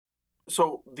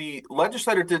So the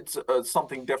legislator did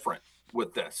something different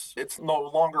with this. It's no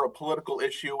longer a political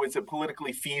issue. Is it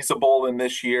politically feasible in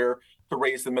this year to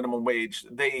raise the minimum wage?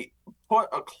 They put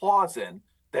a clause in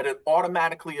that it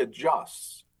automatically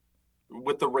adjusts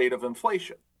with the rate of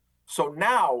inflation. So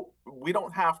now we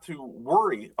don't have to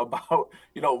worry about,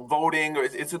 voting or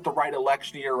is it the right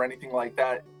election year or anything like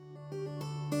that.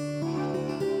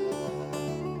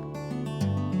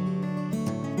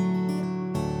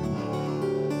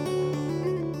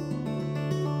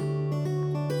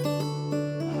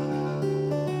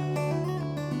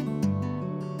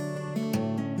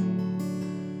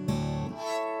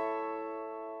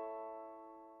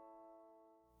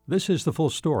 This is The Full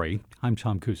Story. I'm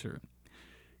Tom Kuser.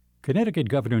 Connecticut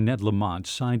Governor Ned Lamont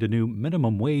signed a new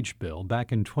minimum wage bill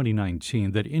back in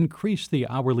 2019 that increased the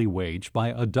hourly wage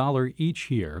by $1 each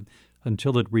year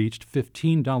until it reached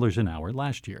 $15 an hour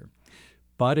last year.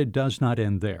 But it does not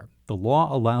end there. The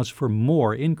law allows for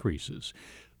more increases.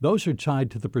 Those are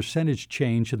tied to the percentage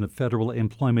change in the Federal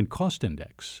Employment Cost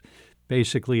Index.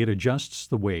 Basically, it adjusts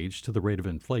the wage to the rate of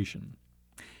inflation.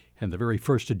 And the very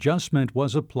first adjustment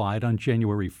was applied on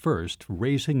January 1st,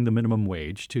 raising the minimum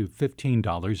wage to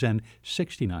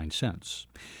 $15.69.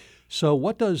 So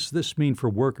what does this mean for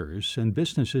workers and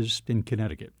businesses in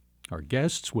Connecticut? Our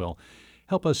guests will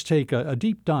help us take a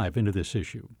deep dive into this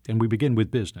issue, and we begin with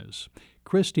business.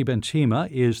 Christy Bentima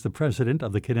is the president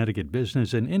of the Connecticut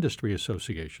Business and Industry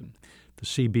Association. The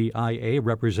CBIA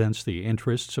represents the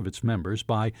interests of its members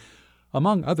by,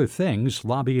 among other things,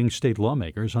 lobbying state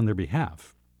lawmakers on their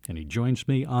behalf. And he joins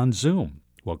me on Zoom.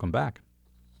 Welcome back.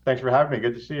 Thanks for having me.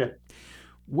 Good to see you.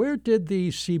 Where did the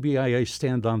CBIA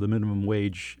stand on the minimum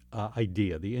wage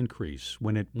idea, the increase,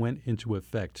 when it went into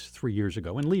effect 3 years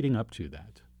ago and leading up to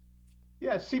that?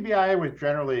 Yeah, CBIA was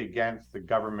generally against the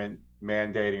government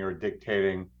mandating or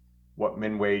dictating what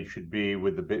min wage should be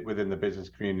within the business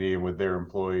community and with their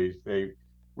employees. They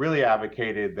really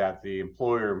advocated that the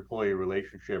employer-employee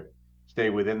relationship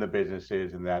stay within the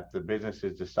businesses and that the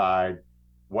businesses decide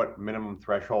what minimum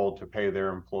threshold to pay their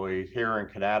employees. Here in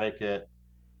Connecticut,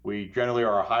 we generally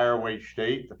are a higher wage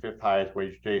state, the fifth highest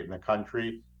wage state in the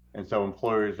country. And so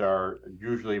employers are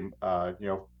usually,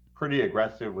 pretty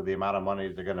aggressive with the amount of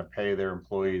money they're going to pay their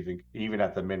employees, even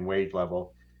at the min wage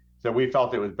level. So we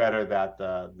felt it was better that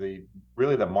the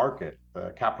market,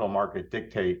 the capital market,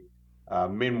 dictate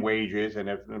min wages. And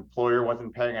if an employer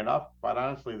wasn't paying enough, quite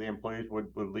honestly, the employees would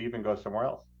leave and go somewhere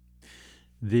else.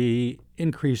 The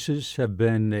increases have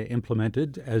been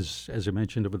implemented, as I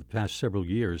mentioned, over the past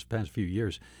few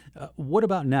years. What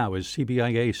about now? Is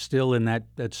CBIA still in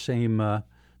that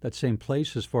same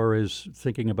place as far as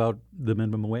thinking about the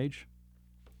minimum wage?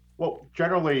 Well,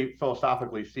 generally,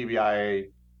 philosophically, CBIA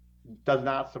does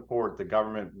not support the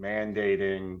government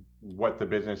mandating what the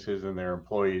businesses and their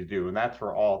employees do. And that's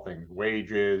for all things,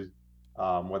 wages,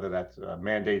 whether that's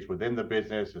mandates within the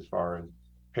business as far as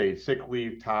paid sick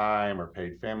leave time or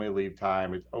paid family leave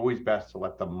time. It's always best to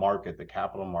let the market, the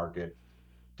capital market,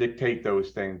 dictate those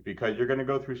things, because you're going to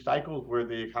go through cycles where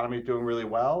the economy is doing really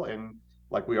well. And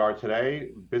like we are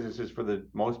today, businesses for the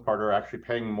most part are actually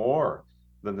paying more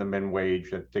than the min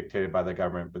wage that's dictated by the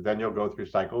government. But then you'll go through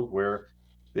cycles where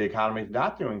the economy is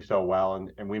not doing so well,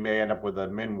 and we may end up with a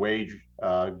min wage,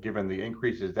 given the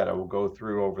increases that it will go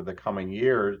through over the coming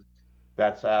years,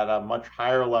 that's at a much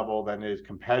higher level than is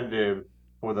competitive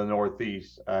for the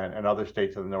Northeast and other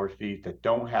states of the Northeast that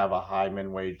don't have a high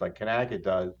min wage like Connecticut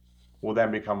does, will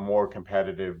then become more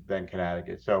competitive than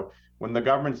Connecticut. So when the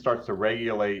government starts to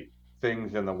regulate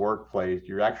things in the workplace,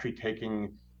 you're actually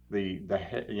taking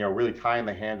really tying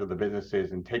the hands of the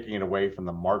businesses and taking it away from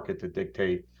the market to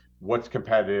dictate what's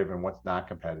competitive and what's not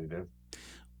competitive.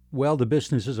 Well, the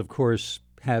businesses, of course,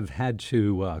 have had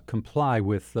to comply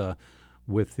with the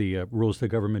rules the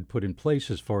government put in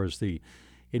place as far as the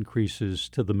increases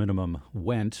to the minimum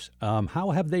went.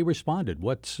 How have they responded?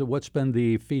 What's been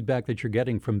the feedback that you're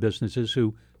getting from businesses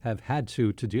who have had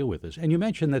to deal with this? And you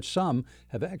mentioned that some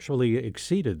have actually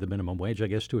exceeded the minimum wage, I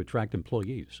guess, to attract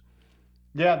employees.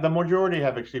 Yeah, the majority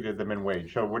have exceeded the min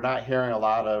wage. So we're not hearing a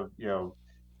lot of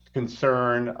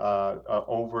concern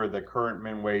over the current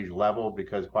min wage level,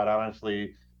 because quite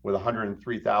honestly, with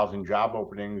 103,000 job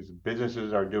openings,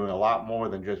 businesses are doing a lot more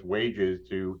than just wages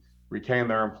to retain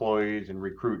their employees and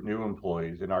recruit new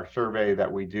employees. In our survey that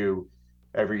we do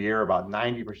every year, about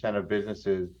 90% of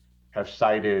businesses have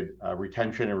cited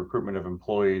retention and recruitment of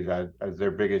employees as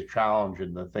their biggest challenge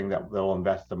and the thing that they'll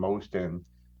invest the most in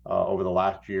over the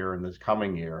last year and this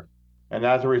coming year. And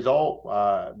as a result,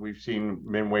 we've seen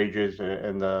min wages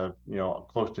in the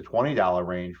close to $20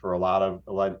 range for a lot of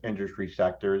industry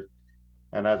sectors.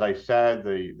 And as I said,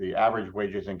 the average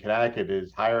wages in Connecticut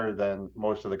is higher than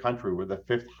most of the country. We're the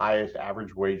fifth highest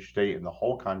average wage state in the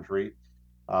whole country,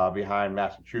 behind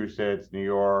Massachusetts, New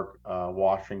York,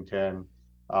 Washington,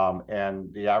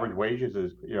 and the average wages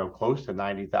is close to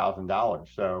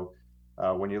 $90,000. So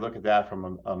when you look at that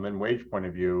from a minimum wage point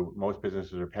of view, most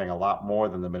businesses are paying a lot more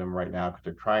than the minimum right now because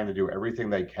they're trying to do everything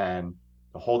they can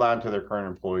to hold on to their current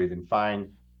employees and find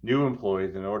new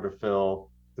employees in order to fill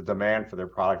the demand for their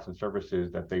products and services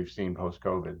that they've seen post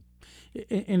COVID.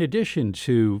 In addition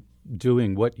to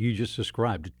doing what you just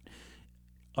described,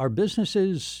 are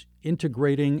businesses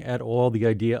integrating at all the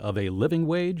idea of a living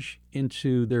wage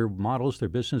into their models, their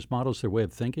business models, their way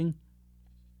of thinking?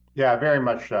 Yeah, very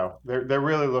much so. They're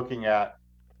really looking at,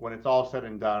 when it's all said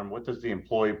and done, what does the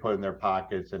employee put in their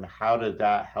pockets and how does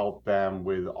that help them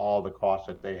with all the costs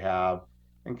that they have?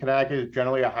 And Connecticut is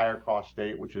generally a higher cost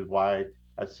state, which is why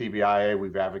at CBIA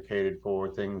we've advocated for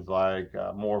things like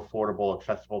more affordable,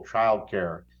 accessible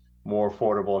childcare, more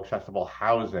affordable, accessible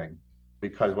housing.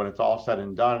 Because when it's all said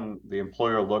and done, the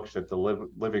employer looks at the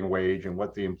living wage and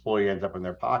what the employee ends up in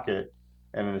their pocket,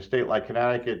 and in a state like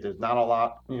Connecticut, there's not a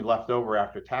lot left over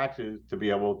after taxes to be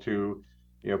able to,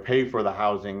 pay for the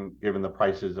housing given the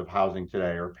prices of housing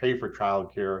today, or pay for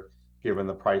childcare given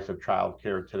the price of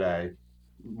childcare today.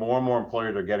 More and more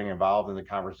employers are getting involved in the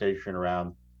conversation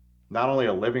around not only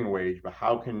a living wage, but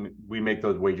how can we make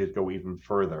those wages go even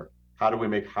further? How do we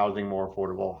make housing more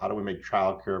affordable? How do we make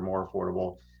childcare more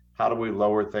affordable? How do we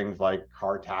lower things like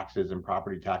car taxes and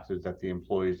property taxes that the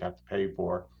employees have to pay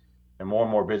for? And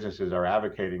more businesses are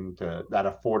advocating to that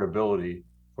affordability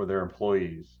for their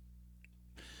employees.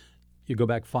 You go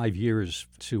back 5 years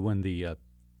to when the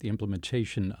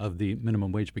implementation of the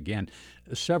minimum wage began.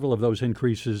 Several of those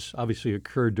increases obviously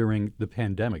occurred during the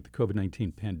pandemic, the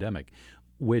COVID-19 pandemic,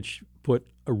 which put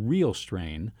a real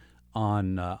strain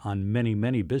on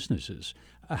many businesses.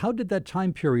 How did that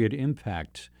time period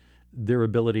impact their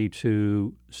ability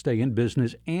to stay in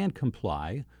business and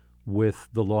comply with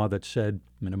the law that said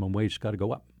minimum wage has got to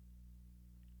go up?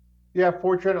 Yeah,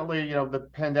 fortunately, the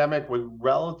pandemic was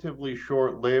relatively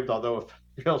short-lived, although it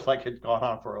feels like it's gone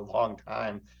on for a long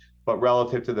time, but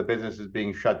relative to the businesses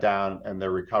being shut down and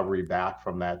their recovery back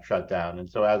from that shutdown. And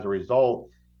so as a result,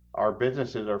 our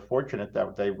businesses are fortunate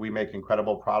that we make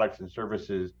incredible products and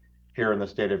services here in the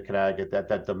state of Connecticut,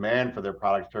 that demand for their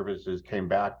product services came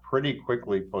back pretty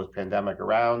quickly post-pandemic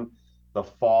around the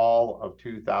fall of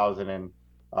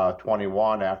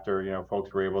 2021, after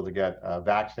folks were able to get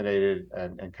vaccinated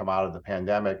and come out of the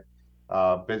pandemic.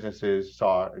 Businesses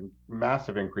saw a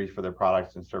massive increase for their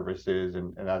products and services,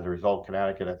 and as a result,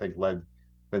 Connecticut, I think, led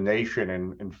the nation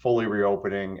in fully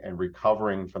reopening and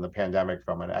recovering from the pandemic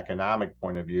from an economic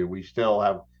point of view. We still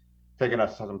have taken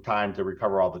us some time to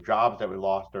recover all the jobs that we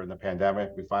lost during the pandemic.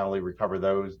 We finally recovered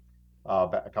those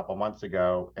a couple months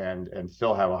ago, and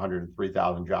still have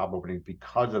 103,000 job openings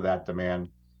because of that demand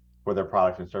for their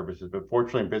products and services. But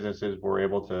fortunately, businesses were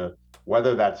able to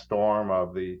weather that storm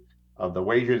of the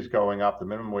wages going up, the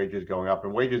minimum wages going up,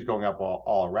 and wages going up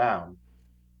all around.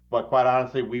 But quite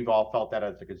honestly, we've all felt that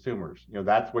as the consumers.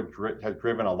 That's what has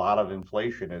driven a lot of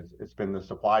inflation. It's been the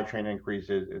supply chain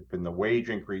increases, it's been the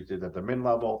wage increases at the min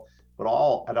level, but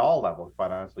at all levels.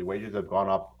 Quite honestly, wages have gone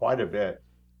up quite a bit.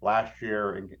 Last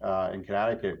year in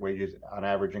Connecticut, wages on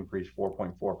average increased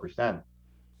 4.4%.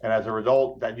 And as a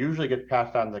result, that usually gets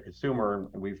passed on to the consumer,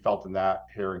 and we've felt in that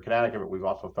here in Connecticut, but we've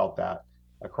also felt that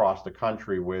across the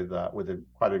country with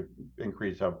quite an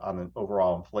increase on the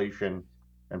overall inflation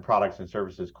and products and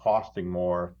services costing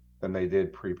more than they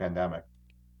did pre-pandemic.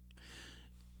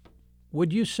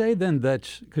 Would you say then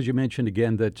that, because you mentioned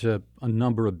again that a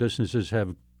number of businesses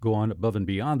have gone above and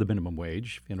beyond the minimum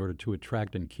wage in order to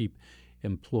attract and keep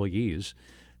employees,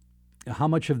 how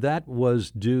much of that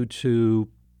was due to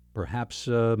perhaps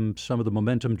some of the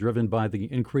momentum driven by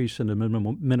the increase in the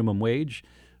minimum wage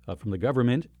from the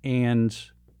government, and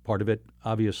part of it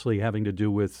obviously having to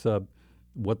do with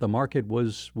what the market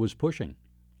was pushing?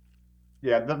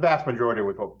 Yeah, the vast majority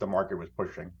was what the market was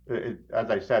pushing.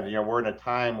 As I said, we're in a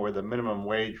time where the minimum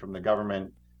wage from the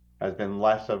government has been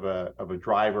less of a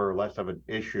driver, less of an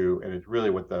issue, and it's really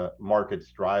what the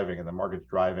market's driving, and the market's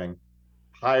driving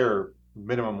higher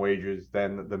minimum wages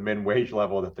than the min wage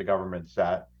level that the government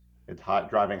set. It's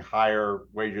driving higher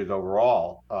wages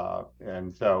overall,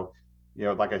 and so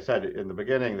like I said in the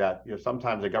beginning, that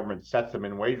sometimes the government sets the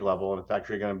min wage level, and it's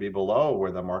actually going to be below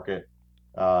where the market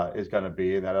is going to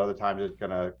be, and that other times it's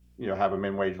going to have a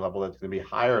min wage level that's going to be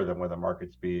higher than where the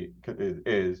market's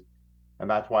is, and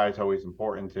that's why it's always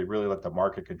important to really let the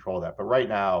market control that. But right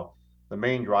now, the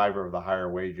main driver of the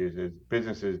higher wages is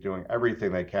businesses doing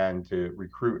everything they can to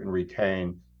recruit and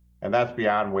retain. And that's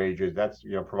beyond wages. That's,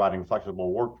 providing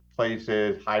flexible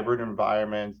workplaces, hybrid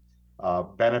environments,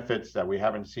 benefits that we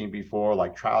haven't seen before,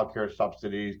 like childcare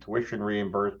subsidies, tuition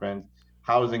reimbursements,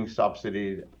 housing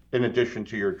subsidies, in addition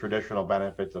to your traditional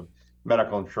benefits of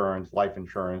medical insurance, life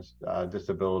insurance,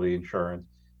 disability insurance.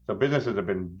 So businesses have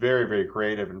been very, very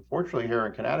creative. And fortunately, here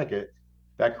in Connecticut,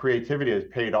 that creativity has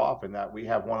paid off in that we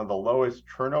have one of the lowest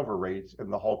turnover rates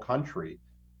in the whole country.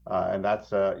 And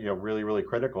that's really, really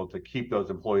critical to keep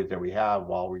those employees that we have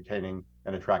while retaining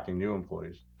and attracting new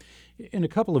employees. In a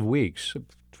couple of weeks,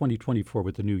 2024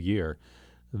 with the new year,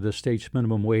 the state's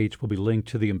minimum wage will be linked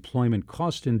to the Employment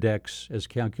Cost Index as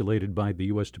calculated by the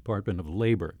U.S. Department of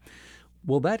Labor.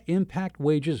 Will that impact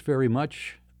wages very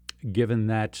much, given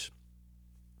that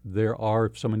there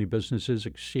are so many businesses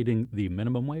exceeding the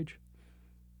minimum wage?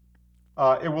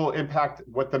 It will impact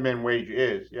what the min wage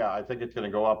is. Yeah, I think it's going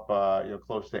to go up,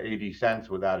 close to 80 cents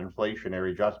with that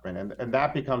inflationary adjustment, and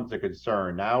that becomes a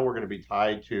concern. Now we're going to be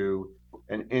tied to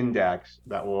an index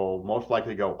that will most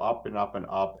likely go up and up and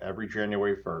up every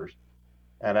January 1st.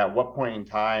 And at what point in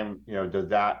time, does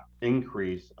that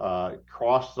increase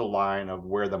cross the line of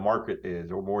where the market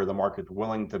is or where the market's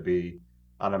willing to be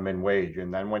on a min wage?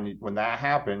 And then when that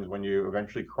happens, when you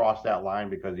eventually cross that line,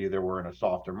 because either we're in a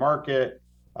softer market,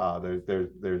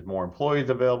 there's more employees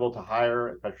available to hire,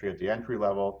 especially at the entry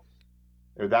level.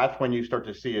 That's when you start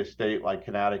to see a state like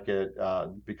Connecticut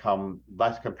become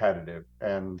less competitive,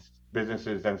 and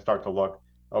businesses then start to look,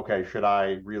 okay, should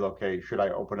I relocate? Should I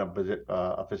open up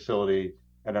a facility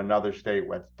in another state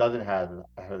that doesn't have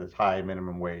this high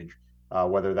minimum wage,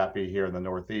 whether that be here in the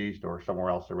Northeast or somewhere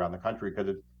else around the country?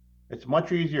 Because it's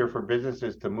much easier for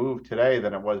businesses to move today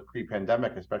than it was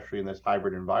pre-pandemic, especially in this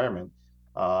hybrid environment.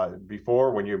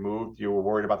 Before, when you moved, you were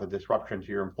worried about the disruption to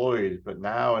your employees, but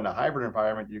now in a hybrid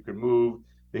environment, you can move,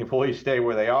 the employees stay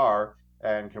where they are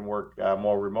and can work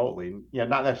more remotely.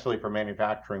 Not necessarily for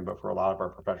manufacturing, but for a lot of our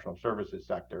professional services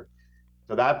sector.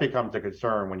 So that becomes a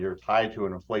concern when you're tied to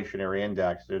an inflationary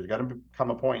index. There's going to come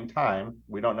a point in time,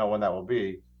 we don't know when that will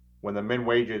be, when the min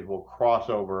wages will cross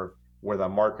over where the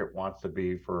market wants to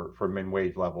be for min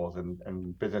wage levels,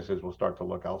 and businesses will start to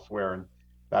look elsewhere. And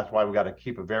that's why we got to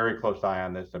keep a very close eye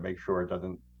on this to make sure it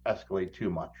doesn't escalate too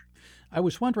much. I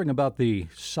was wondering about the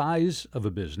size of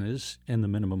a business and the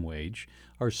minimum wage.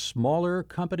 Are smaller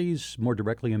companies more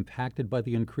directly impacted by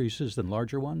the increases than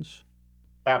larger ones?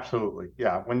 Absolutely,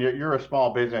 yeah. When you're a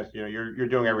small business, you're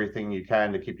doing everything you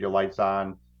can to keep your lights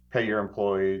on, pay your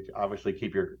employees, obviously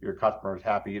keep your customers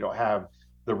happy. You don't have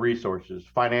the resources,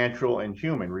 financial and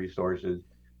human resources,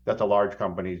 that the large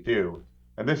companies do.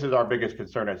 And this is our biggest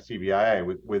concern at CBIA,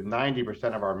 with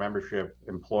 90% of our membership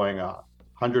employing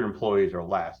 100 employees or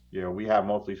less. We have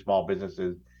mostly small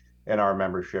businesses in our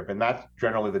membership, and that's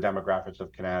generally the demographics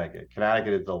of Connecticut.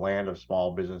 Connecticut is the land of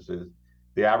small businesses.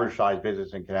 The average size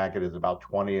business in Connecticut is about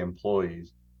 20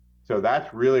 employees. So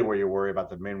that's really where you worry about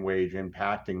the min wage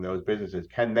impacting those businesses.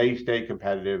 Can they stay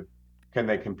competitive? Can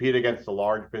they compete against the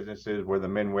large businesses where the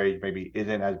min wage maybe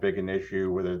isn't as big an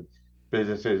issue, where the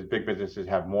big businesses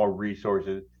have more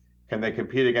resources? Can they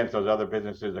compete against those other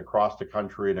businesses across the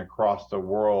country and across the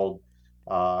world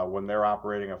when they're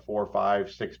operating a 4,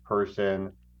 5, 6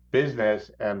 person business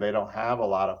and they don't have a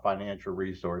lot of financial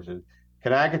resources?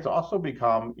 Connecticut's also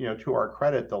become, to our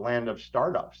credit, the land of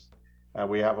startups.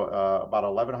 We have about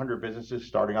 1,100 businesses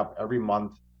starting up every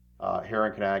month here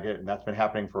in Connecticut, and that's been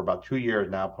happening for about 2 years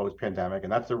now, post-pandemic,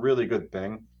 and that's a really good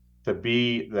thing, to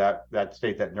be that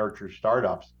state that nurtures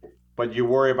startups. But you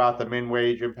worry about the min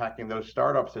wage impacting those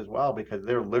startups as well, because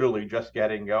they're literally just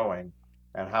getting going.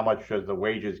 And how much does the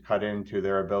wages cut into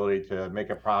their ability to make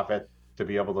a profit, to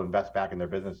be able to invest back in their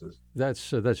businesses?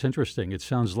 That's interesting. It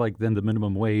sounds like then the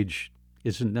minimum wage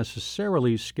isn't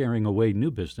necessarily scaring away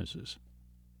new businesses.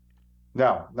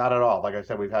 No, not at all. Like I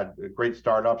said, we've had great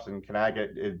startups, in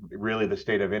Connecticut is really the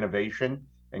state of innovation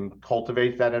and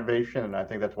cultivates that innovation. And I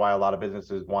think that's why a lot of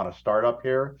businesses want to start up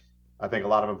here. I think a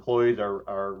lot of employees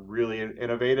are really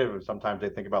innovative, and sometimes they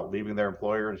think about leaving their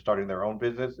employer and starting their own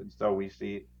business. And so we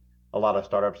see a lot of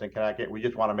startups in Connecticut. We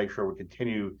just want to make sure we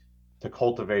continue to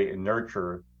cultivate and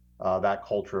nurture that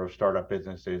culture of startup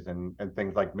businesses, and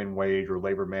things like min wage or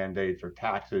labor mandates or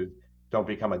taxes don't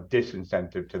become a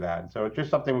disincentive to that. And so it's just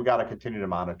something we've got to continue to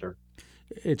monitor.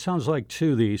 It sounds like,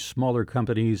 too, the smaller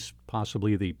companies,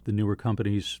 possibly the newer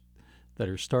companies that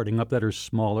are starting up that are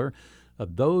smaller,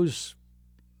 those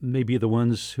may be the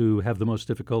ones who have the most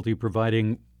difficulty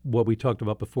providing what we talked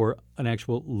about before, an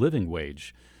actual living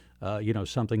wage.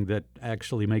 Something that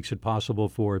actually makes it possible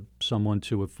for someone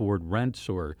to afford rent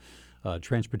or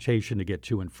transportation to get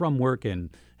to and from work, and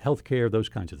healthcare, those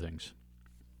kinds of things.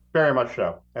 Very much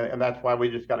so. And that's why we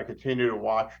just got to continue to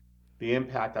watch the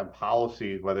impact on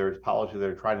policies, whether it's policies that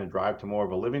are trying to drive to more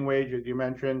of a living wage, as you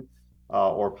mentioned,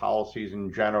 or policies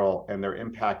in general and their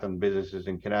impact on businesses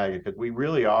in Connecticut. Because we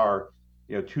really are,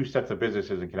 two sets of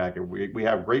businesses in Connecticut. We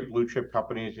have great blue chip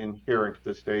companies in here in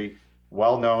the state,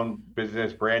 well-known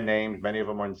business brand names. Many of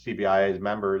them are in CBIA's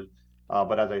members.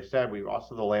 But as I said, we've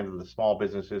also the land of the small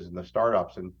businesses and the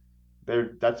startups. And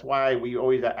that's why we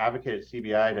always advocate at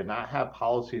CBI to not have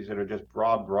policies that are just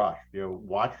broad brush.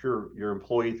 Watch your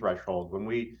employee thresholds. When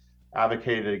we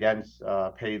advocated against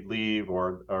paid leave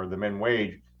or the minimum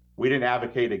wage, we didn't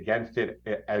advocate against it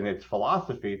and its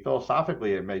philosophy.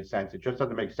 Philosophically, it made sense. It just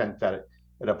doesn't make sense that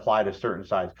it applied to certain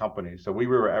size companies. So we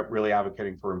were really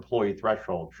advocating for employee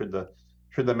threshold. Should the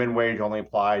minimum wage only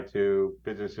apply to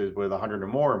businesses with 100 or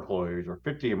more employees or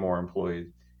 50 or more employees?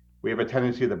 We have a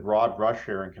tendency to broad brush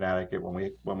here in Connecticut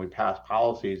when we pass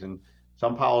policies, and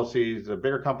some policies the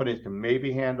bigger companies can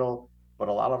maybe handle, but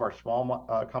a lot of our small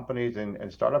companies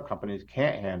and startup companies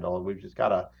can't handle. And we've just got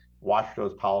to watch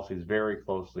those policies very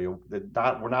closely. We're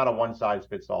not a one size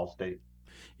fits all state.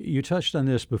 You touched on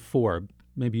this before.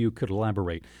 Maybe you could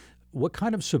elaborate. What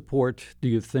kind of support do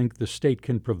you think the state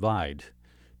can provide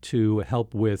to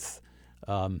help with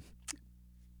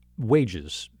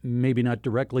wages, maybe not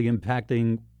directly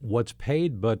impacting what's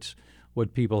paid, but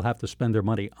what people have to spend their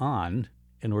money on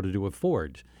in order to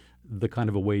afford the kind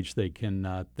of a wage they can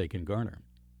garner?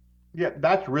 Yeah,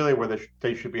 that's really where the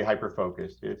state should be hyper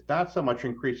focused. It's not so much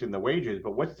increasing the wages,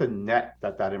 but what's the net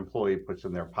that employee puts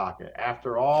in their pocket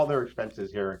after all their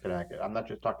expenses here in Connecticut. I'm not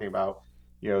just talking about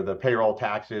the payroll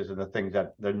taxes and the things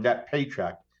that their net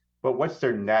paycheck, but what's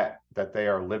their net that they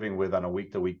are living with on a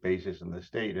week to week basis in the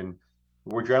state. And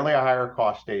we're generally a higher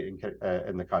cost state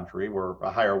in the country. We're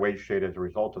a higher wage state as a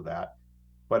result of that.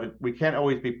 But we can't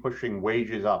always be pushing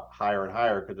wages up higher and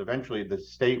higher because eventually the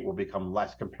state will become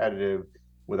less competitive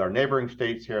with our neighboring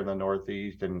states here in the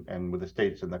Northeast and with the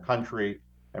states in the country.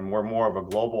 And we're more of a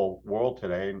global world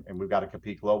today, and we've got to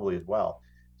compete globally as well.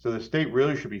 So the state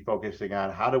really should be focusing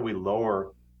on how do we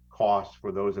lower costs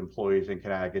for those employees in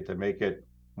Connecticut to make it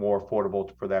more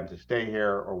affordable for them to stay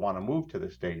here or want to move to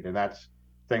the state. And that's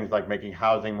things like making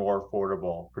housing more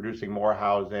affordable, producing more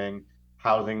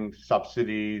housing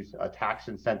subsidies, tax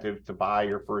incentives to buy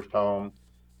your first home,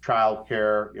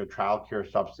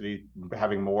 childcare subsidies,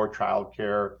 having more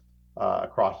childcare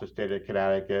across the state of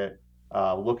Connecticut,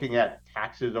 looking at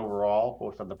taxes overall,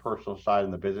 both on the personal side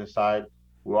and the business side.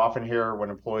 We often hear when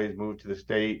employees move to the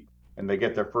state and they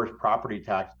get their first property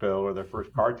tax bill or their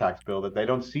first car tax bill that they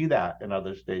don't see that in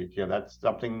other states. That's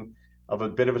something of a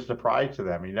bit of a surprise to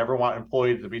them. You never want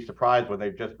employees to be surprised when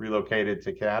they've just relocated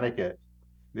to Connecticut.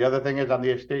 The other thing is on the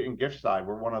estate and gift side,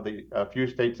 we're one of the few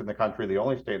states in the country, the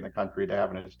only state in the country to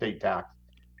have an estate tax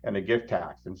and a gift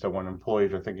tax. And so when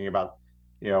employees are thinking about,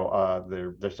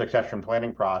 their succession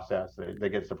planning process, they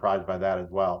get surprised by that as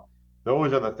well.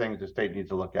 Those are the things the state needs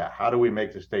to look at. How do we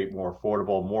make the state more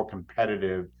affordable, more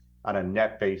competitive on a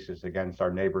net basis against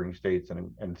our neighboring states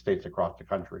and states across the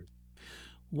country?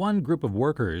 One group of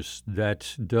workers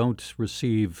that don't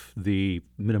receive the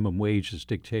minimum wage as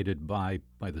dictated by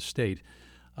the state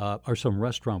are some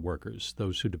restaurant workers,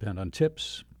 those who depend on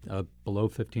tips below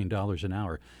 $15 an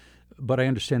hour. But I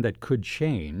understand that could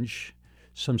change.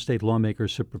 Some state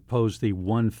lawmakers have proposed the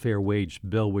One Fair Wage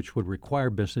bill, which would require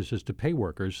businesses to pay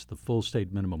workers the full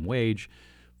state minimum wage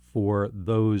for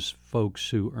those folks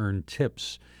who earn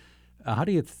tips. How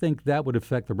do you think that would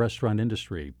affect the restaurant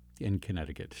industry in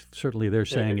Connecticut? Certainly they're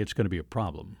saying it's going to be a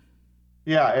problem.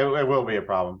 Yeah, it will be a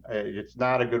problem. It's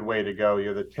not a good way to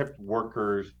go. The tipped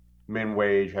workers min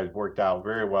wage has worked out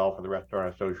very well for the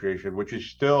Restaurant Association, which is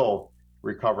still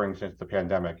recovering since the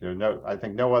pandemic. I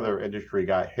think no other industry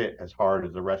got hit as hard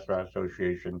as the Restaurant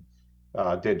Association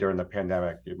did during the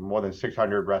pandemic. More than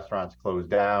 600 restaurants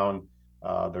closed down.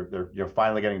 They're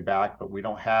finally getting back, but we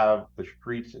don't have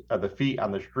the feet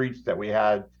on the streets that we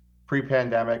had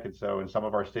pre-pandemic. And so in some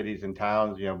of our cities and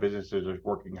towns, businesses are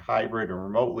working hybrid and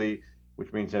remotely,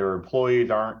 which means their employees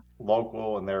aren't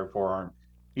local and therefore aren't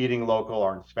eating local,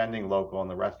 aren't spending local, and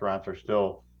the restaurants are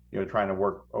still, trying to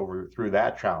work through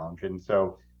that challenge. And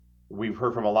so we've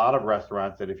heard from a lot of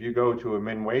restaurants that if you go to a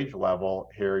min wage level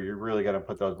here, you're really going to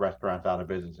put those restaurants out of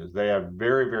businesses. They have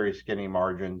very, very skinny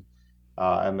margins,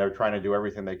 and they're trying to do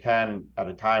everything they can at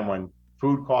a time when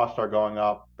food costs are going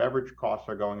up, beverage costs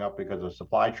are going up because of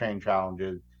supply chain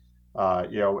challenges.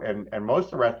 And most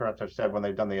of the restaurants have said when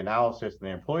they've done the analysis and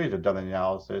the employees have done the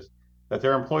analysis that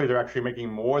their employees are actually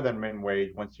making more than min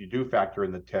wage once you do factor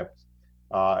in the tips.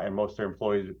 and most of their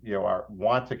employees,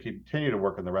 want to continue to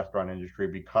work in the restaurant industry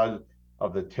because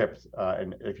of the tips.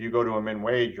 And if you go to a min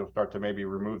wage, you'll start to maybe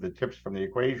remove the tips from the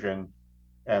equation,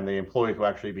 and the employees will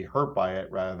actually be hurt by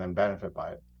it rather than benefit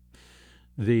by it.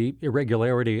 The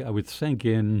irregularity, I would think,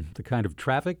 in the kind of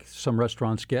traffic some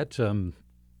restaurants get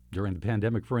during the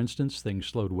pandemic, for instance, things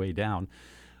slowed way down.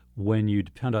 When you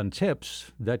depend on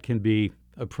tips, that can be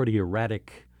a pretty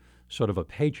erratic sort of a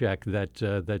paycheck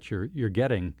that you're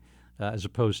getting, as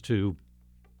opposed to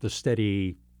the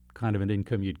steady kind of an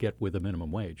income you'd get with a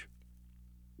minimum wage.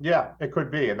 Yeah, it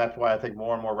could be. And that's why I think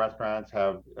more and more restaurants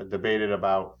have debated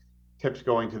about tips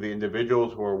going to the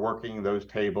individuals who are working those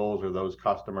tables or those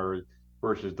customers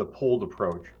versus the pooled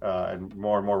approach. And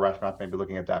more restaurants may be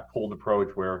looking at that pooled approach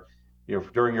where,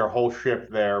 during your whole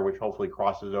shift there, which hopefully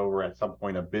crosses over at some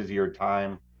point a busier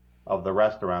time of the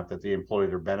restaurant, that the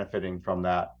employees are benefiting from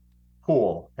that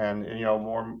pool. And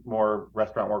more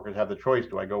restaurant workers have the choice.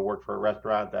 Do I go work for a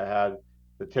restaurant that has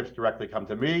the tips directly come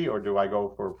to me, or do I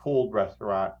go for a pooled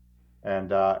restaurant? And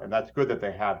that's good that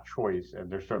they have choice.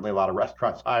 And there's certainly a lot of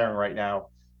restaurants hiring right now,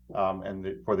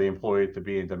 for the employees to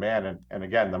be in demand. And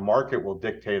again, the market will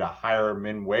dictate a higher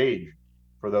min wage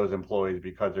for those employees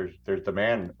because there's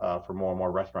demand for more and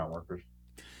more restaurant workers.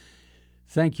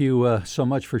 Thank you so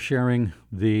much for sharing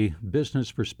the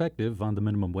business perspective on the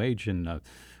minimum wage and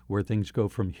where things go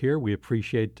from here. We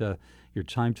appreciate your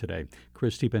time today.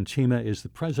 Christy Bentima is the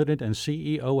president and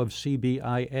CEO of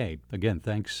CBIA. Again,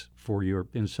 thanks for your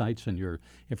insights and your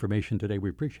information today. We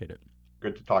appreciate it.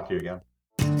 Good to talk to you again.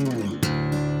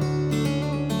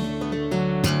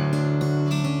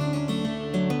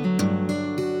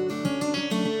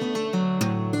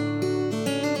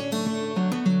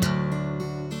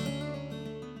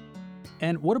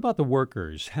 And what about the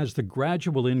workers? Has the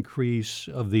gradual increase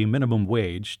of the minimum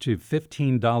wage to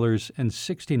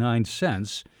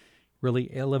 $15.69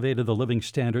 really elevated the living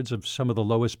standards of some of the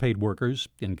lowest paid workers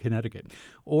in Connecticut?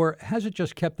 Or has it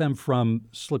just kept them from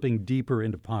slipping deeper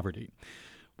into poverty?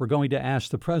 We're going to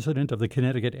ask the president of the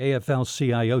Connecticut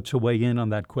AFL-CIO to weigh in on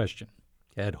that question.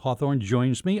 Ed Hawthorne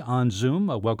joins me on Zoom.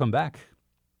 Welcome back.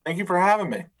 Thank you for having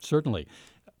me. Certainly.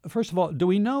 First of all, do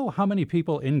we know how many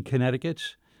people in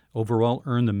Connecticut overall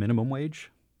earn the minimum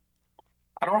wage?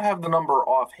 I don't have the number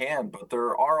offhand, but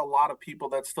there are a lot of people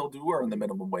that still do earn the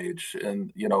minimum wage.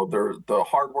 And, they're the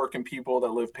hardworking people that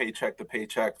live paycheck to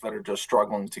paycheck that are just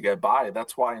struggling to get by.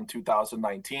 That's why in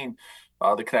 2019,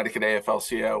 the Connecticut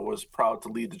AFL-CIO was proud to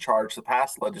lead the charge to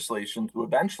pass legislation to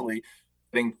eventually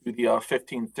getting to the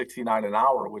 15.69 an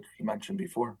hour, which you mentioned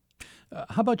before.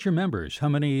 How about your members? How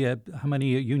many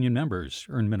union members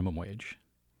earn minimum wage?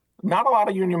 Not a lot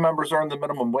of union members earn the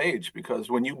minimum wage because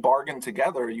when you bargain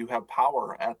together, you have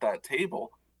power at that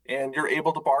table and you're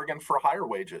able to bargain for higher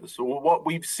wages. So what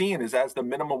we've seen is as the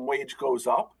minimum wage goes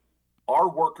up, our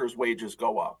workers' wages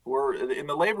go up. We're in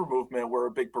the labor movement, we're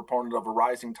a big proponent of a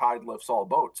rising tide lifts all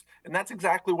boats. And that's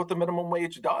exactly what the minimum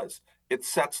wage does. It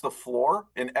sets the floor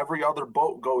and every other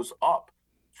boat goes up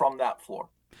from that floor.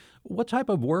 What type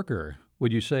of worker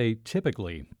would you say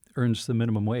typically earns the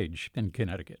minimum wage in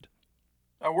Connecticut?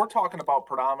 We're talking about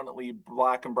predominantly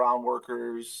Black and brown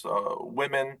workers,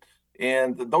 women,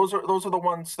 and those are the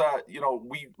ones that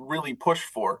we really push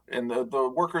for, and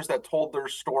the workers that told their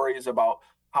stories about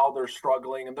how they're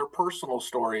struggling and their personal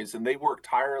stories, and they work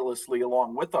tirelessly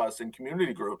along with us in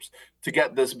community groups to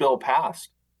get this bill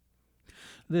passed.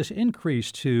 This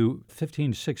increase to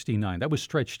 1569, that was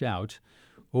stretched out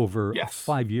over Yes.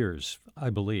 5 years, I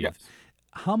believe. Yes.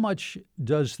 How much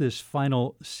does this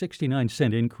final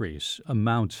 69-cent increase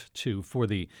amount to for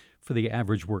the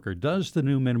average worker? Does the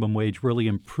new minimum wage really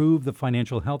improve the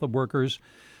financial health of workers?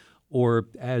 Or,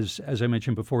 as I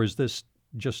mentioned before, is this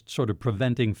just sort of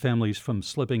preventing families from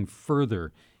slipping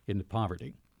further into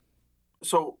poverty?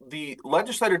 So the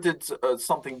legislator did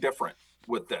something different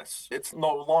with this. It's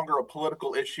no longer a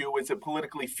political issue. Is it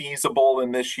politically feasible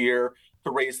in this year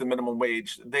to raise the minimum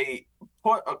wage? They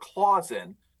put a clause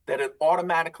in that it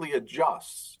automatically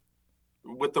adjusts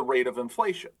with the rate of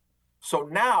inflation. So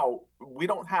now we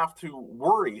don't have to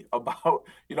worry about,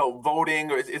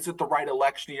 voting or is it the right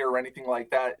election year or anything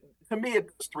like that. To me,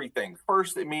 it's three things.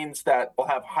 First, it means that we'll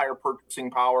have higher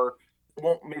purchasing power. It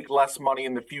won't make less money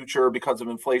in the future because of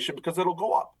inflation, because it'll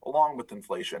go up along with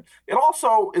inflation. It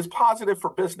also is positive for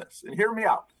business. And hear me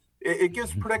out. It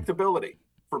gives predictability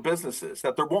for businesses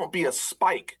that there won't be a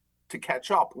spike to catch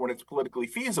up when it's politically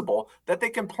feasible, that they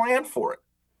can plan for it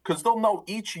because they'll know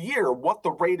each year what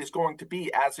the rate is going to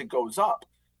be as it goes up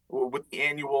with the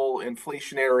annual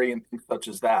inflationary and things such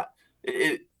as that.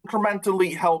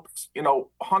 incrementally helps,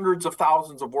 hundreds of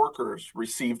thousands of workers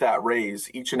receive that raise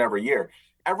each and every year.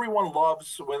 Everyone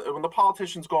loves when the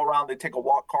politicians go around, they take a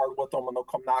walk card with them and they'll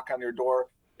come knock on your door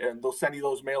and they'll send you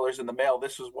those mailers in the mail.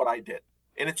 This is what I did.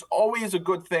 And it's always a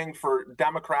good thing for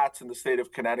Democrats in the state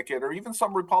of Connecticut or even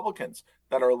some Republicans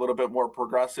that are a little bit more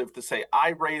progressive to say,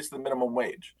 I raised the minimum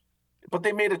wage. But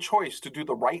they made a choice to do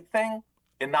the right thing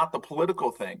and not the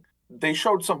political thing. They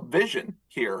showed some vision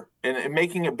here in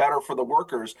making it better for the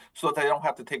workers so that they don't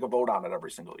have to take a vote on it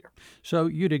every single year. So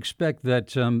you'd expect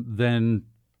that then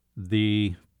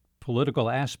the political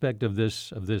aspect of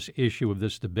this issue, of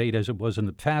this debate, as it was in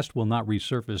the past, will not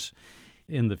resurface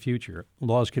in the future.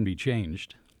 Laws can be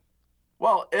changed.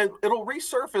 Well, it'll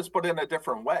resurface, but in a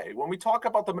different way. When we talk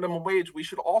about the minimum wage, we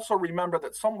should also remember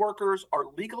that some workers are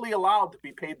legally allowed to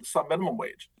be paid the sub minimum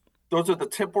wage. Those are the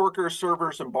tip workers,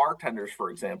 servers, and bartenders, for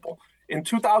example. In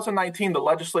 2019, the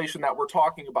legislation that we're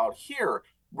talking about here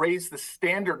raised the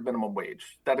standard minimum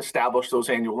wage that established those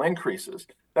annual increases.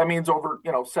 That means over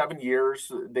 7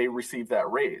 years they received that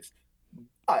raise.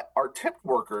 But our tip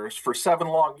workers for 7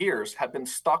 long years have been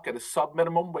stuck at a sub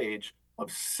minimum wage of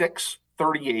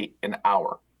 $6.38 an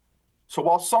hour. So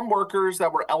while some workers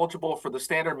that were eligible for the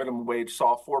standard minimum wage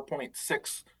saw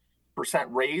 4.6%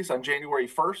 raise on January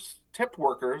 1st, tip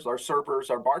workers, our servers,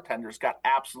 our bartenders got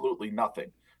absolutely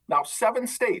nothing. Now, 7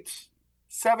 states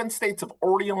have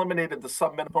already eliminated the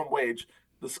sub minimum wage.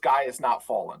 The sky has not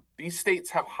fallen. These states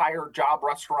have higher job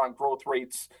restaurant growth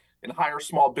rates and higher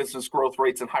small business growth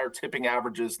rates and higher tipping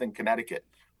averages than Connecticut.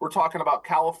 We're talking about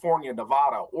California,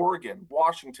 Nevada, Oregon,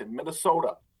 Washington,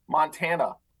 Minnesota,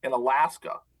 Montana, and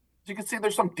Alaska. As you can see,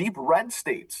 there's some deep red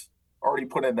states already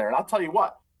put in there. And I'll tell you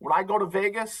what, when I go to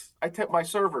Vegas, I tip my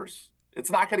servers. It's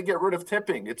not going to get rid of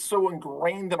tipping. It's so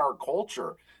ingrained in our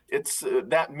culture. It's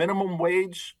that minimum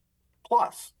wage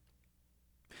plus.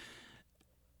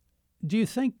 Do you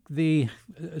think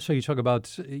so you talk about,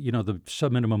 the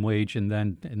sub-minimum wage and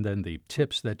then the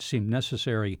tips that seem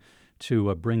necessary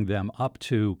to bring them up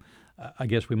to, I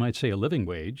guess we might say a living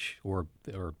wage or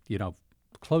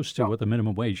close to what the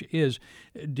minimum wage is.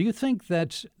 Do you think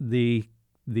that the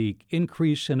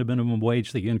increase in a minimum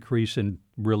wage, the increase in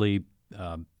really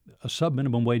a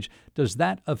sub-minimum wage, does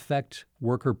that affect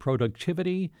worker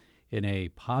productivity in a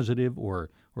positive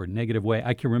or negative way?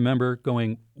 I can remember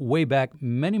going way back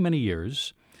many, many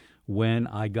years when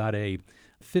I got a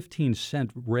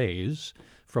 15-cent raise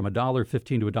from $1.15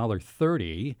 to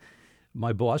 $1.30.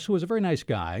 My boss, who was a very nice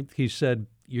guy, he said,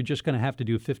 you're just going to have to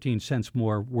do 15 cents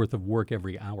more worth of work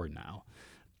every hour now.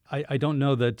 I don't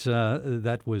know that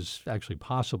that was actually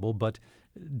possible, but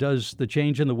does the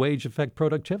change in the wage affect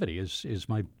productivity is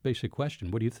my basic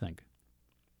question. What do you think?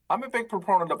 I'm a big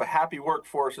proponent of a happy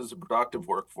workforce as a productive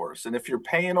workforce. And if you're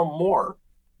paying them more,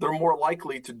 they're more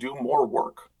likely to do more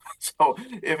work. So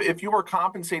if you are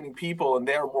compensating people and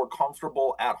they're more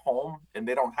comfortable at home and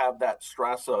they don't have that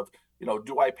stress of,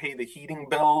 do I pay the heating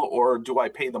bill or do I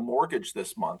pay the mortgage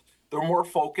this month? They're more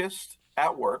focused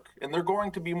at work and they're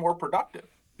going to be more productive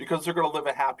because they're going to live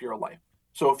a happier life.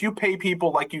 So if you pay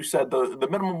people, like you said, the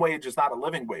minimum wage is not a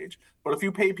living wage, but if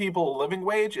you pay people a living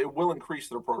wage, it will increase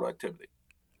their productivity.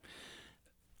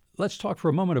 Let's talk for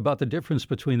a moment about the difference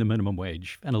between the minimum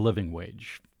wage and a living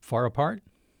wage. Far apart?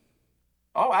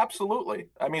 Oh, absolutely.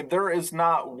 I mean, there is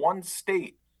not one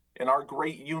state in our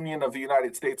great union of the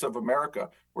United States of America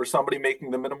where somebody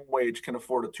making the minimum wage can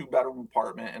afford a 2-bedroom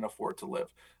apartment and afford to live.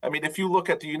 I mean, if you look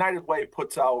at the United Way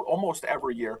puts out almost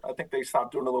every year, I think they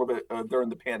stopped doing a little bit during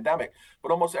the pandemic,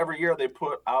 but almost every year they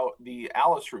put out the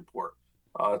ALICE report.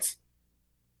 It's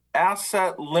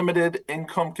asset limited,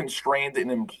 income constrained,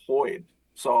 and employed.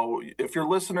 So if your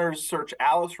listeners search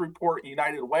Alice Report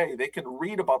United Way, they can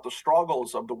read about the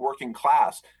struggles of the working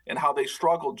class and how they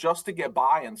struggle just to get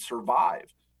by and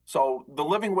survive. So the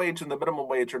living wage and the minimum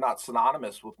wage are not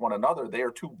synonymous with one another. They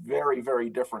are 2 very, very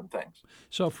different things.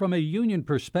 So from a union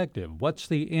perspective, what's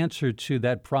the answer to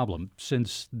that problem,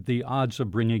 since the odds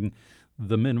of bringing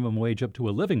the minimum wage up to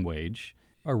a living wage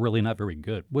are really not very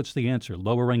good? What's the answer?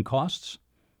 Lowering costs?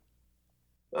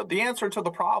 The answer to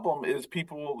the problem is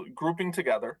people grouping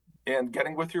together and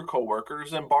getting with your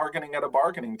coworkers and bargaining at a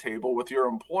bargaining table with your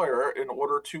employer in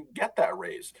order to get that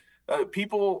raise.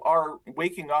 People are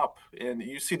waking up and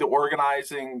you see the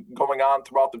organizing going on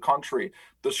throughout the country,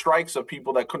 the strikes of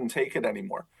people that couldn't take it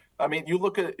anymore. I mean, you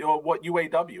look at what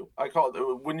UAW, I call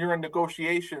it, when you're in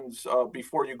negotiations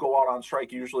before you go out on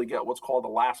strike, you usually get what's called the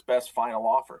last best final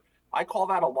offer. I call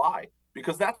that a lie,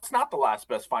 because that's not the last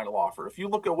best final offer. If you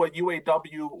look at what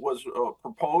UAW was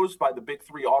proposed by the big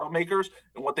 3 automakers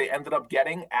and what they ended up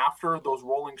getting after those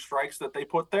rolling strikes that they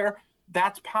put there,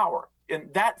 that's power.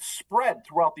 And that spread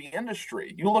throughout the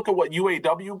industry. You look at what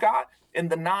UAW got, and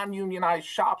the non-unionized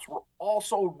shops were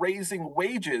also raising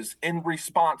wages in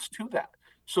response to that.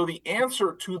 So the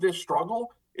answer to this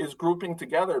struggle is grouping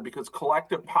together, because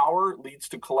collective power leads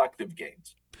to collective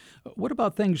gains. What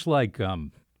about things like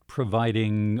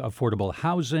providing affordable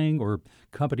housing or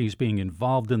companies being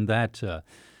involved in that,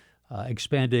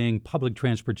 expanding public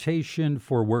transportation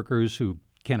for workers who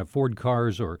can't afford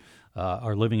cars or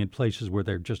are living in places where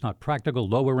they're just not practical,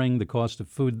 lowering the cost of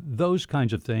food, those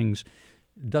kinds of things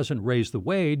doesn't raise the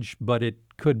wage, but it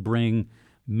could bring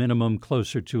minimum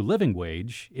closer to living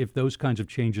wage if those kinds of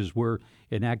changes were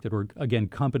enacted, or again,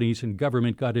 companies and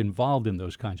government got involved in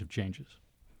those kinds of changes.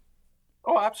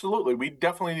 Oh, absolutely. We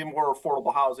definitely need more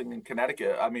affordable housing in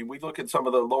Connecticut. I mean, we look at some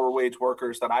of the lower wage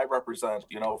workers that I represent,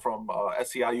 from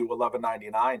SEIU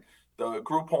 1199, the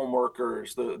group home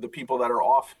workers, the people that are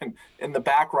often in the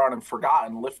background and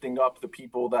forgotten, lifting up the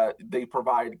people that they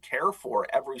provide care for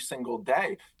every single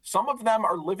day. Some of them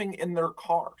are living in their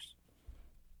cars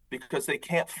because they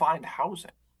can't find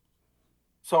housing.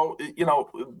 So,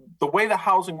 the way the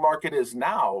housing market is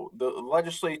now, the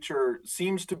legislature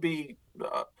seems to be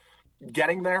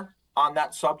getting there on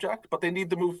that subject, but they need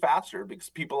to move faster because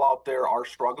people out there are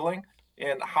struggling,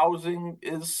 and housing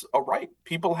is a right.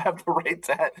 People have the right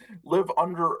to live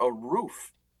under a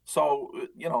roof. So,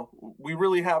 we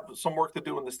really have some work to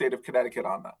do in the state of Connecticut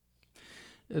on that.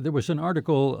 There was an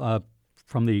article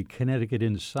from the Connecticut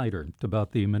Insider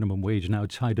about the minimum wage now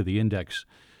tied to the index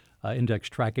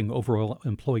tracking overall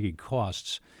employee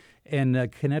costs.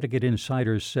 And Connecticut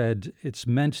Insider said it's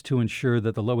meant to ensure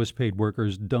that the lowest paid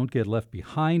workers don't get left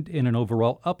behind in an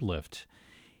overall uplift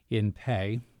in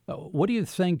pay. What do you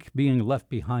think being left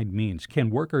behind means?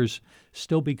 Can workers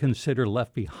still be considered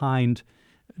left behind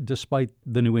despite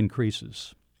the new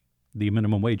increases, the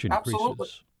minimum wage increases? Absolutely.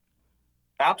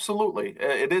 Absolutely.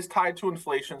 It is tied to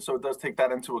inflation, so it does take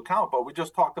that into account. But we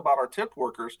just talked about our tip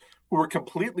workers who were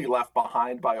completely left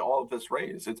behind by all of this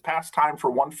raise. It's past time for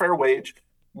one fair wage,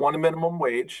 one minimum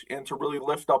wage, and to really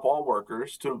lift up all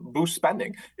workers to boost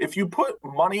spending. If you put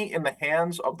money in the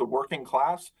hands of the working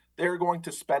class, they're going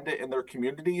to spend it in their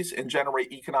communities and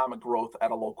generate economic growth at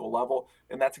a local level.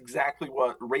 And that's exactly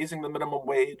what raising the minimum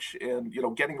wage and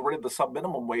getting rid of the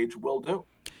sub-minimum wage will do.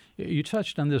 You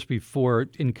touched on this before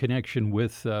in connection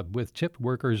with tipped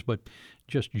workers, but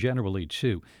just generally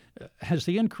too. Has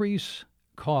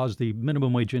the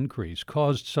minimum wage increase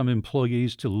caused some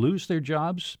employees to lose their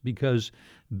jobs because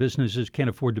businesses can't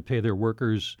afford to pay their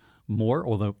workers more,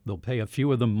 or they'll pay a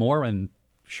few of them more and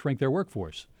shrink their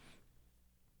workforce?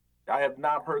 I have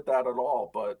not heard that at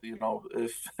all, but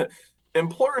if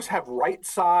employers have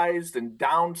right-sized and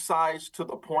downsized to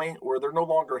the point where they're no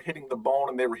longer hitting the bone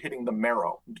and they were hitting the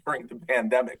marrow during the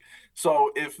pandemic.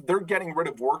 So if they're getting rid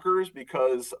of workers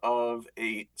because of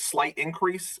a slight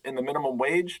increase in the minimum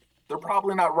wage, they're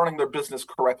probably not running their business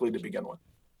correctly to begin with.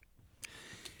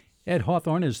 Ed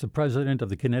Hawthorne is the president of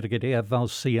the Connecticut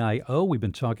AFL-CIO. We've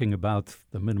been talking about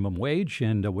the minimum wage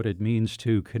and what it means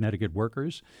to Connecticut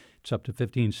workers. It's up to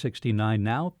 $15.69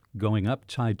 now, going up,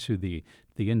 tied to the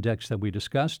index that we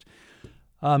discussed.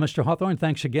 Mr. Hawthorne,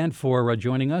 thanks again for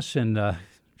joining us and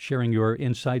sharing your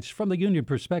insights from the union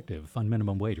perspective on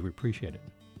minimum wage. We appreciate it.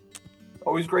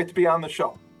 Always great to be on the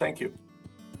show. Thank you.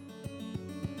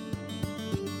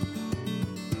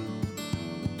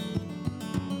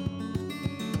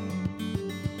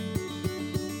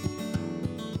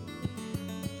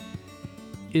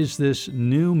 Is this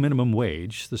new minimum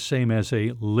wage the same as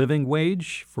a living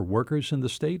wage for workers in the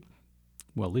state?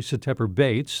 Well, Lisa Tepper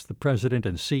Bates, the president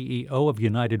and CEO of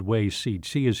United Way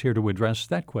CT, is here to address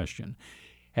that question.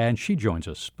 And she joins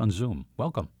us on Zoom.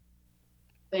 Welcome.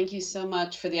 Thank you so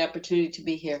much for the opportunity to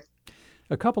be here.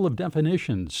 A couple of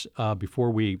definitions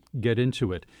before we get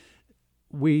into it.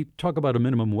 We talk about a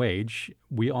minimum wage.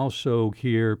 We also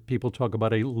hear people talk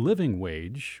about a living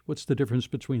wage. What's the difference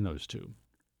between those two?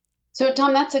 So,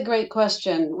 Tom, that's a great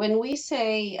question. When we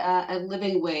say a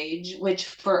living wage, which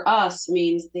for us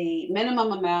means the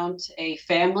minimum amount a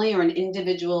family or an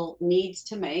individual needs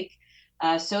to make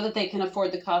so that they can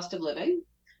afford the cost of living,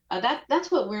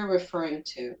 that's what we're referring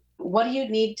to. What do you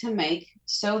need to make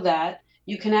so that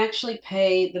you can actually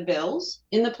pay the bills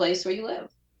in the place where you live?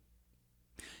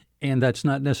 And that's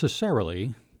not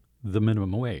necessarily the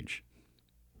minimum wage.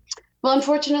 Well,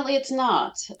 unfortunately, it's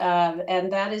not.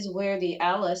 And that is where the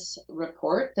ALICE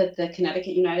report that the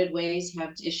Connecticut United Ways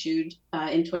have issued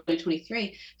in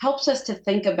 2023 helps us to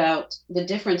think about the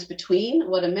difference between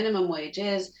what a minimum wage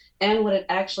is and what it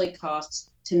actually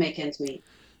costs to make ends meet.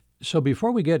 So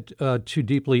before we get too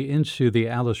deeply into the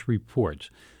ALICE report,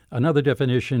 Another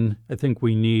definition I think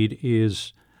we need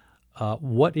is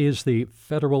what is the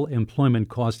Federal Employment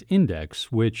Cost Index,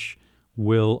 which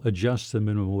will adjust the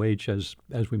minimum wage, as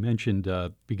we mentioned,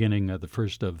 beginning the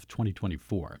 1st of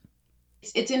 2024.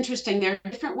 It's interesting. There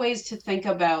are different ways to think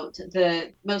about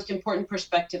the most important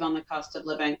perspective on the cost of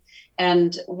living.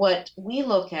 And what we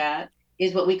look at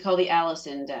is what we call the Alice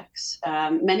Index.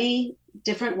 Many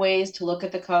different ways to look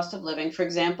at the cost of living. For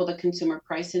example, the Consumer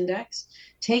Price Index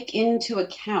take into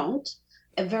account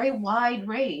a very wide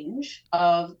range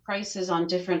of prices on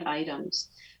different items.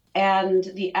 And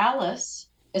the Alice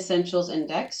Essentials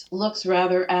Index looks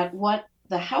rather at what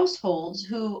the households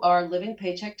who are living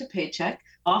paycheck to paycheck,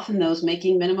 often those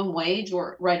making minimum wage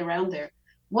or right around there,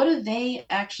 what do they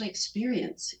actually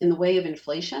experience in the way of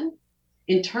inflation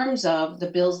in terms of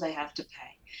the bills they have to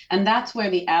pay? And that's where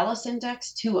the Alice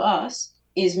Index to us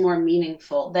is more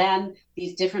meaningful than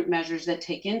these different measures that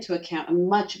take into account a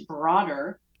much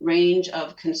broader range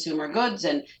of consumer goods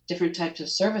and different types of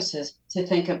services to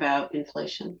think about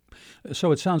inflation.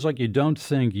 So it sounds like you don't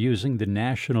think using the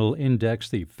national index,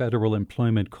 the Federal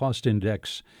Employment Cost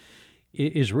Index,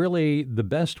 is really the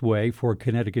best way for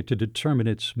Connecticut to determine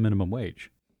its minimum wage.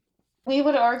 We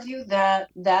would argue that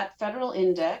that federal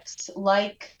index,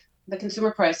 like the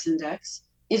Consumer Price Index,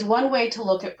 is one way to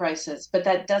look at prices, but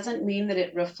that doesn't mean that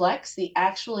it reflects the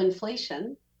actual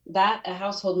inflation that a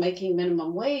household making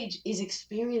minimum wage is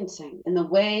experiencing in the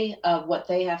way of what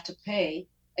they have to pay,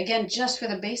 again, just for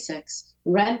the basics: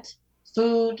 rent,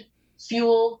 food,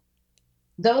 fuel.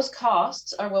 Those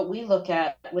costs are what we look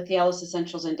at with the Alice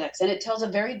Essentials Index, and it tells a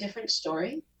very different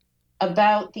story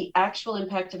about the actual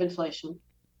impact of inflation.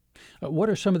 What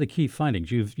are some of the key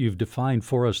findings? You've defined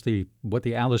for us what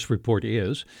the Alice report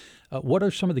is. What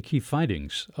are some of the key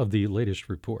findings of the latest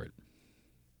report?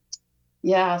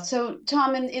 Yeah, so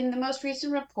Tom, in the most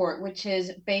recent report, which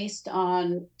is based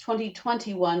on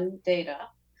 2021 data,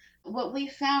 what we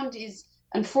found is,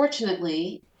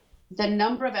 unfortunately, the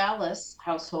number of Alice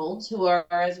households who are,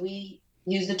 as we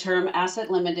use the term,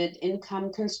 asset limited,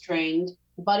 income constrained,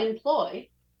 but employed,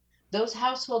 those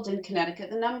households in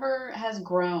Connecticut, the number has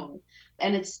grown,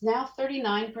 and it's now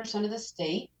 39% of the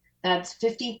state. That's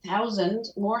 50,000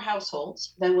 more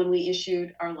households than when we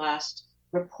issued our last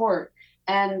report.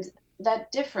 And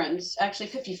that difference, actually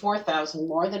 54,000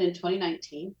 more than in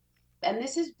 2019. And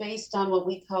this is based on what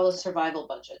we call a survival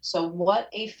budget. So, what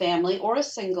a family or a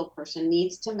single person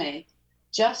needs to make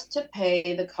just to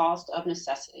pay the cost of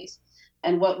necessities.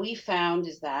 And what we found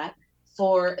is that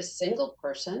for a single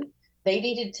person, they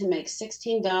needed to make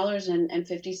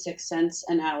 $16.56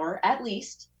 an hour, at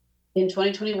least in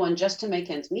 2021, just to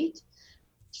make ends meet.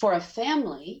 For a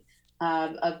family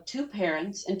of two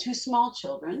parents and two small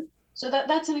children, so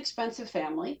that's an expensive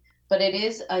family, but it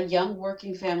is a young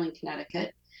working family in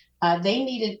Connecticut. They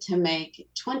needed to make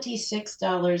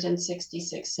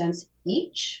 $26.66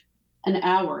 each an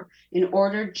hour in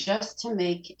order just to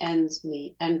make ends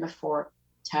meet and before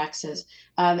taxes.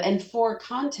 And for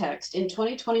context, in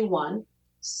 2021,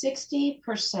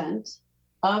 60%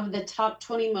 of the top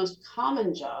 20 most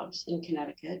common jobs in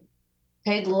Connecticut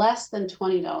paid less than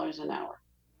 $20 an hour.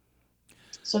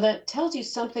 So that tells you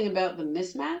something about the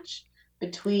mismatch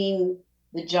between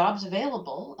the jobs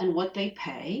available and what they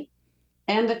pay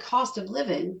and the cost of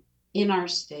living in our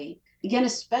state, again,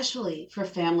 especially for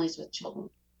families with children.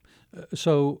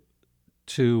 So,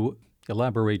 to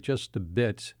elaborate just a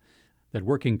bit, that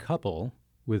working couple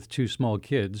with two small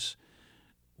kids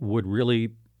would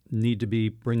really need to be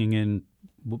bringing in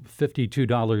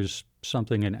 $52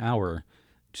 something an hour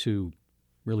to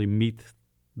really meet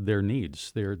their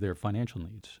needs, their financial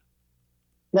needs.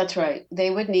 That's right. They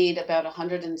would need about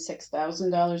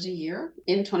 $106,000 a year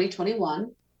in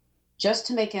 2021 just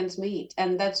to make ends meet.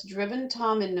 And that's driven,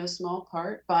 Tom, in no small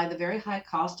part by the very high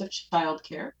cost of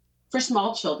childcare for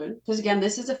small children. Because again,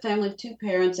 this is a family of two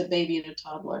parents, a baby, and a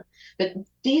toddler. But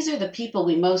these are the people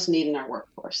we most need in our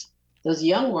workforce. Those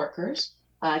young workers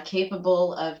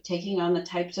capable of taking on the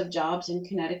types of jobs in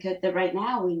Connecticut that right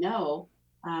now we know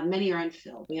many are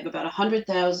unfilled. We have about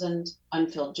 100,000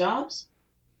 unfilled jobs.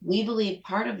 We believe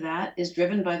part of that is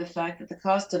driven by the fact that the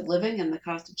cost of living and the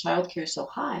cost of childcare is so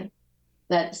high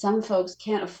that some folks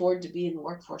can't afford to be in the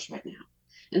workforce right now.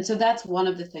 And so that's one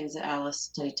of the things that Alice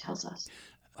study tells us.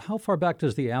 How far back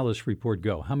does the Alice report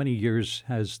go? How many years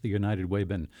has the United Way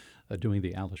been doing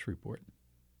the Alice report?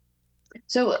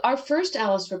 So our first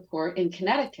Alice report in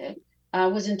Connecticut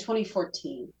was in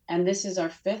 2014, and this is our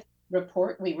fifth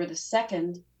report. We were the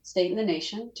second state in the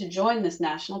nation to join this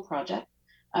national project.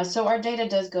 So our data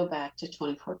does go back to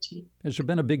 2014. Has there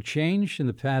been a big change in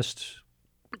the past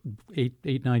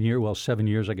 9 years? Well, 7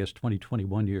 years, I guess.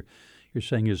 2021. you're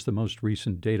saying is the most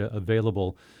recent data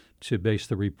available to base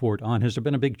the report on. Has there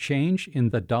been a big change in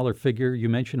the dollar figure you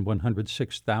mentioned,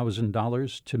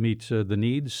 $106,000, to meet the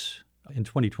needs in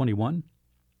 2021?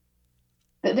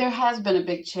 There has been a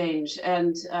big change.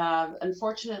 And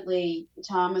unfortunately,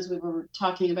 Tom, as we were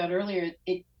talking about earlier,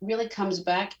 it really comes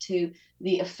back to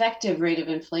the effective rate of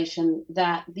inflation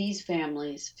that these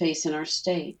families face in our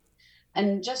state.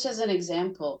 And just as an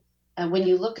example, when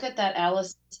you look at that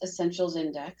Alice Essentials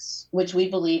Index, which we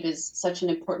believe is such an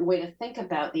important way to think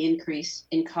about the increase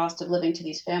in cost of living to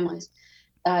these families,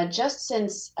 just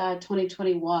since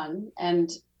 2021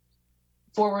 and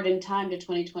forward in time to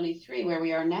 2023, where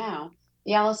we are now,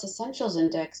 the Alice Essentials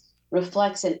Index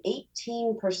reflects an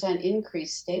 18%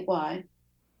 increase statewide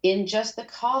in just the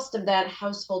cost of that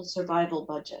household survival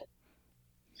budget.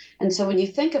 And so when you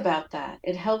think about that,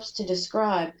 it helps to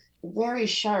describe a very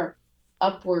sharp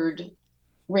upward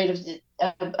rate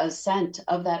of ascent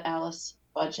of that Alice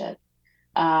budget.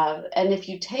 And if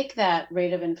you take that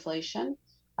rate of inflation,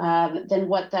 then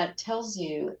what that tells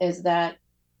you is that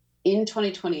in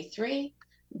 2023,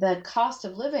 the cost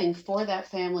of living for that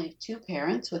family of two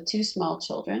parents with two small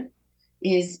children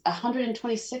is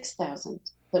 $126,000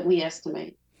 that we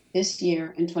estimate this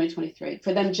year in 2023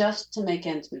 for them just to make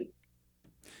ends meet.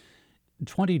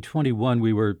 2021,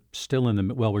 we were still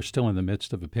we're still in the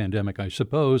midst of a pandemic, I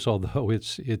suppose, although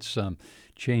it's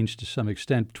changed to some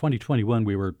extent. 2021,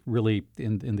 we were really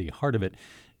in the heart of it.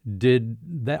 Did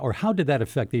that, or how did that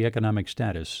affect the economic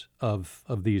status of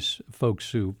these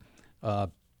folks who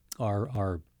are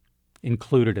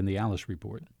included in the Alice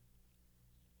report?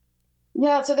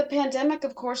 Yeah, so the pandemic,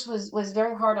 of course, was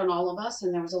very hard on all of us,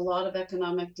 and there was a lot of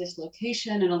economic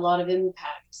dislocation and a lot of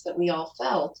impacts that we all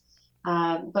felt.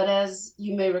 But as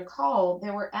you may recall,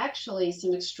 there were actually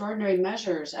some extraordinary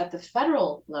measures at the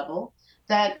federal level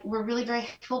that were really very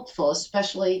helpful,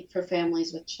 especially for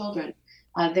families with children.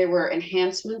 There were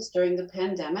enhancements during the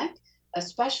pandemic,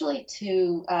 especially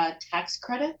to tax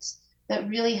credits that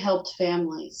really helped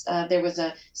families. There was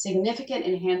a significant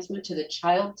enhancement to the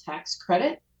child tax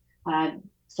credit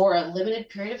for a limited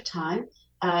period of time.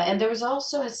 And there was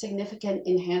also a significant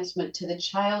enhancement to the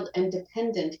child and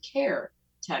dependent care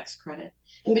tax credit.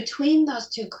 And between those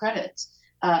two credits,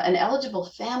 an eligible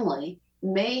family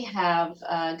may have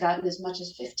gotten as much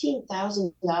as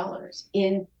 $15,000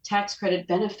 in tax credit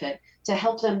benefit to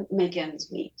help them make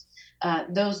ends meet.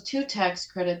 Those two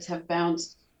tax credits have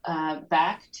bounced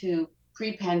back to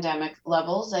pre-pandemic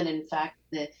levels, and in fact,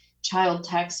 the child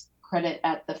tax credit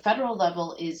at the federal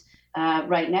level is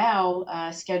right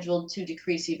now scheduled to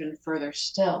decrease even further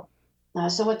still.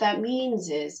 So what that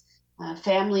means is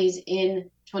families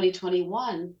in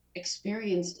 2021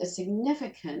 experienced a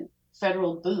significant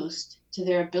federal boost to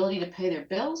their ability to pay their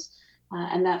bills,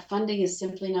 and that funding is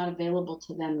simply not available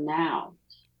to them now.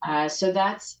 So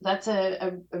that's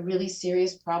a really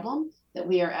serious problem that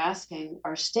we are asking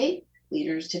our state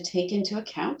leaders to take into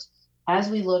account as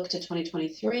we look to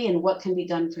 2023 and what can be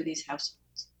done for these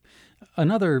households.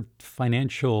 Another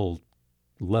financial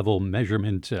level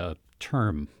measurement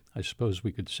term, I suppose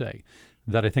we could say,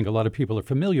 that I think a lot of people are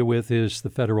familiar with is the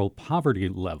federal poverty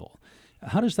level.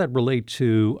 How does that relate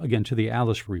to the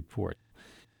Alice report?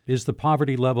 Is the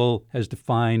poverty level as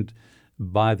defined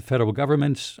by the federal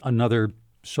government another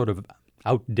sort of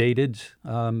outdated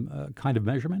kind of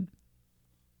measurement?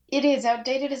 It is.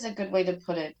 Outdated is a good way to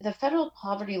put it. The federal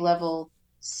poverty level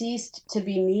ceased to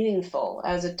be meaningful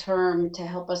as a term to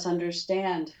help us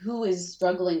understand who is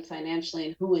struggling financially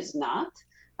and who is not,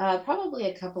 probably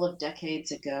a couple of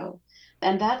decades ago.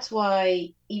 And that's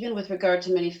why, even with regard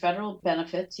to many federal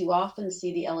benefits, you often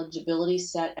see the eligibility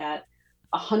set at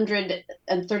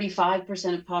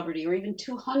 135% of poverty or even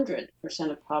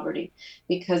 200% of poverty,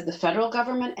 because the federal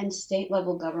government and state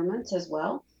level governments as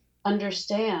well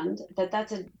understand that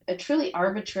that's a truly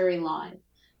arbitrary line.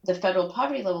 The federal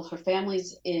poverty level for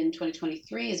families in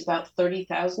 2023 is about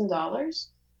 $30,000.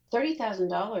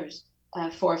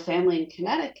 $30,000 for a family in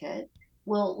Connecticut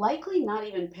will likely not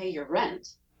even pay your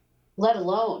rent, let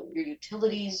alone your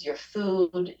utilities, your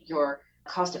food, your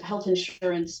cost of health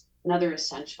insurance, and other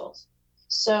essentials.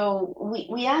 So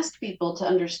we asked people to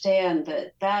understand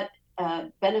that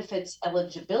benefits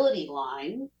eligibility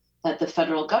line that the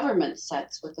federal government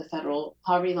sets with the federal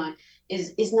poverty line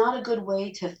is not a good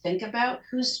way to think about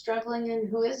who's struggling and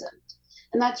who isn't.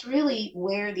 And that's really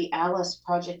where the Alice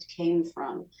project came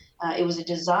from. It was a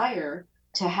desire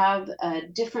to have a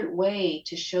different way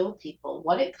to show people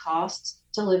what it costs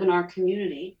to live in our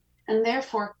community, and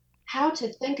therefore how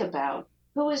to think about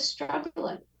who is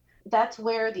struggling. That's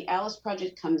where the Alice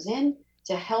Project comes in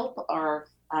to help our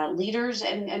leaders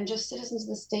and just citizens of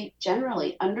the state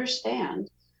generally understand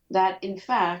that, in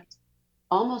fact,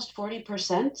 almost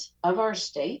 40% of our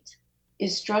state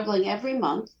is struggling every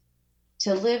month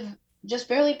to live just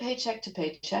barely paycheck to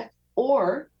paycheck,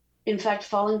 or in fact,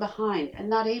 falling behind and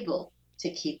not able to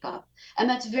keep up. And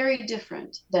that's very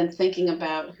different than thinking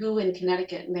about who in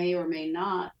Connecticut may or may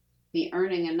not be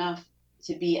earning enough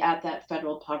to be at that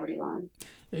federal poverty line.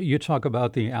 You talk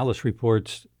about the Alice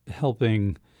reports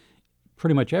helping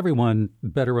pretty much everyone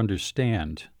better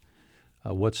understand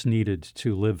what's needed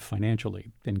to live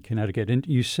financially in Connecticut. And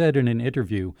you said in an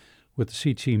interview with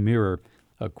the CT Mirror,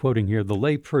 quoting here, the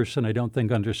layperson I don't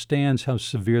think understands how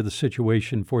severe the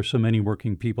situation for so many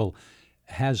working people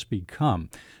has become.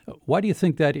 Why do you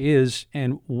think that is?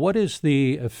 And what is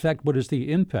the effect, what is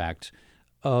the impact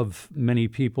of many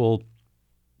people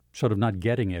sort of not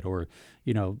getting it, or,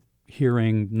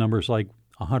 hearing numbers like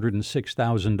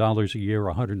 $106,000 a year,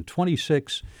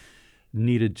 126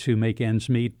 needed to make ends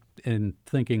meet, and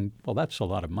thinking, well, that's a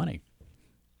lot of money.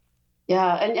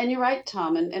 Yeah, and you're right,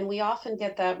 Tom. And we often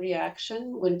get that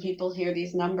reaction when people hear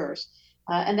these numbers.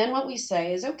 And then what we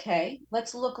say is, okay,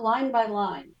 let's look line by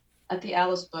line at the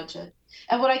Alice budget.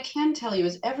 And what I can tell you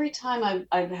is every time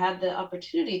I've had the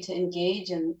opportunity to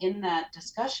engage in that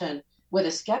discussion with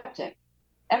a skeptic,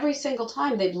 every single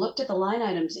time they've looked at the line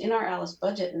items in our Alice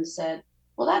budget and said,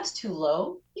 well, that's too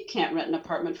low. You can't rent an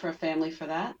apartment for a family for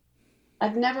that.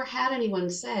 I've never had anyone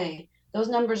say, those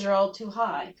numbers are all too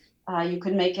high. You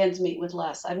could make ends meet with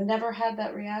less. I've never had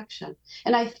that reaction.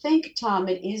 And I think, Tom,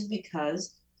 it is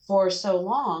because for so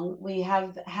long we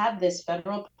have had this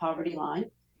federal poverty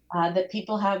line that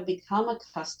people have become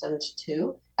accustomed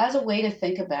to as a way to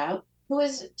think about who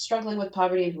is struggling with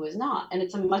poverty and who is not. And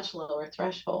it's a much lower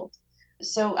threshold.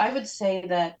 So I would say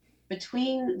that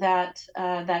between that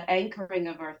anchoring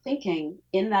of our thinking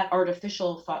in that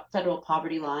artificial federal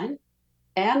poverty line,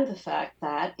 and the fact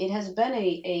that it has been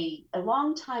a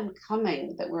long time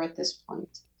coming that we're at this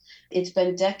point. It's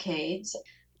been decades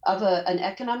of an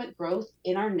economic growth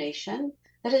in our nation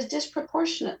that has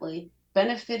disproportionately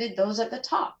benefited those at the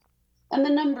top. And the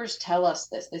numbers tell us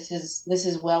this. This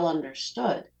is well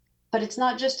understood. But it's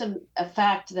not just a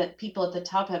fact that people at the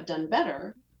top have done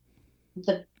better.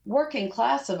 The working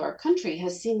class of our country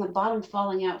has seen the bottom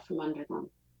falling out from under them.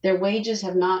 Their wages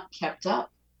have not kept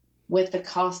up with the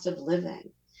cost of living.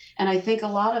 And I think a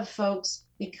lot of folks,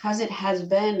 because it has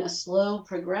been a slow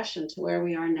progression to where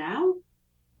we are now,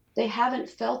 they haven't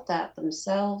felt that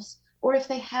themselves. Or if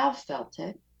they have felt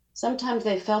it, sometimes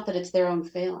they felt that it's their own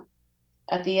failing.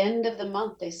 At the end of the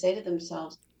month, they say to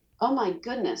themselves, oh my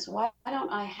goodness, why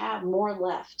don't I have more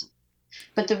left?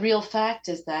 But the real fact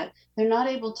is that they're not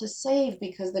able to save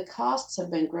because the costs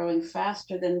have been growing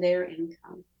faster than their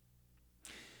income.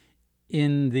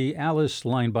 In the Alice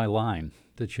line by line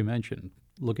that you mentioned,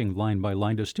 looking line by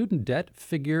line, does student debt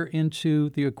figure into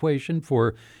the equation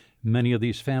for many of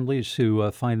these families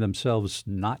who find themselves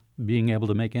not being able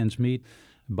to make ends meet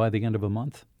by the end of a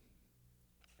month?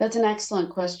 That's an excellent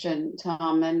question,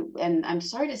 Tom. And I'm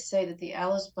sorry to say that the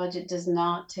Alice budget does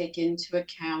not take into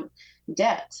account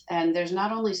debt. And there's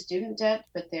not only student debt,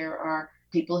 but there are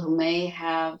people who may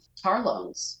have car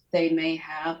loans. They may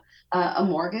have a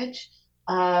mortgage.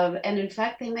 And in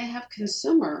fact, they may have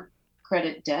consumer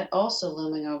credit debt also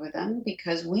looming over them,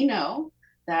 because we know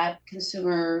that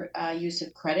consumer use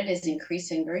of credit is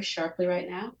increasing very sharply right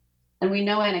now. And we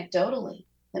know anecdotally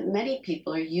that many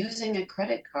people are using a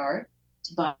credit card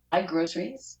to buy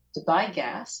groceries, to buy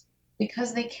gas,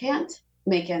 because they can't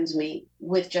make ends meet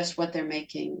with just what they're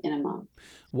making in a month.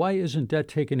 Why isn't debt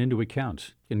taken into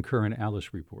account in current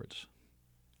Alice reports?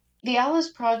 The Alice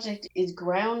project is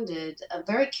grounded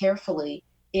very carefully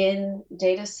in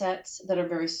data sets that are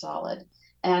very solid.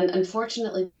 And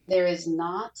unfortunately, there is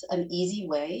not an easy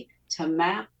way to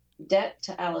map debt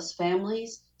to Alice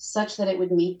families such that it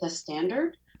would meet the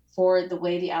standard for the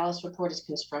way the Alice report is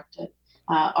constructed.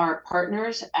 Our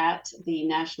partners at the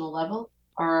national level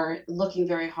are looking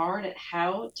very hard at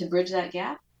how to bridge that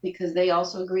gap, because they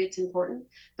also agree it's important.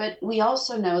 But we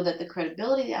also know that the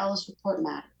credibility of the Alice report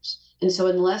matters. And so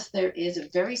unless there is a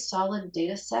very solid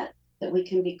data set that we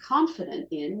can be confident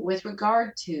in with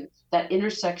regard to that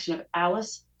intersection of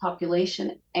Alice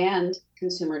population and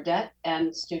consumer debt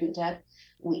and student debt,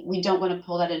 we don't want to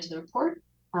pull that into the report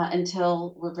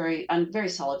until we're on very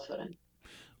solid footing.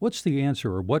 What's the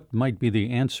answer, or what might be the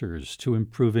answers to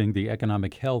improving the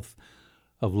economic health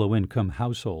of low-income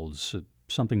households?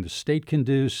 Something the state can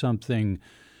do, something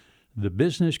the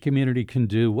business community can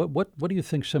do? What do you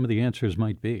think some of the answers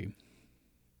might be?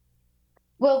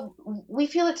 Well, we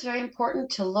feel it's very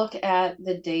important to look at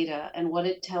the data and what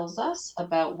it tells us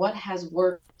about what has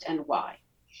worked and why.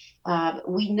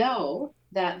 We know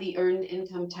that the earned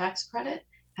income tax credit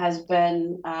has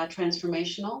been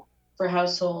transformational for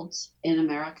households in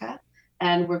America.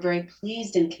 And we're very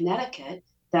pleased in Connecticut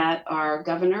that our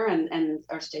governor and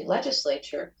our state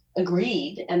legislature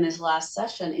agreed in this last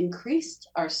session, increased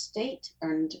our state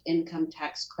earned income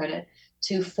tax credit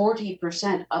to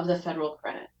 40% of the federal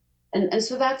credit. And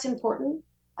so that's important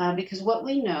because what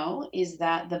we know is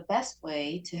that the best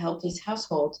way to help these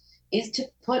households is to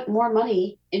put more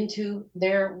money into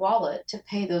their wallet to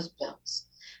pay those bills.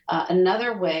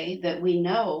 Another way that we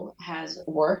know has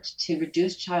worked to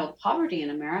reduce child poverty in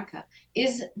America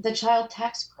is the child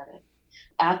tax credit.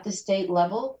 At the state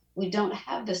level, we don't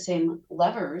have the same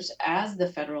levers as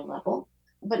the federal level,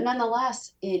 but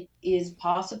nonetheless, it is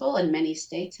possible, and many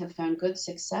states have found good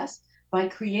success by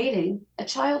creating a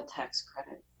child tax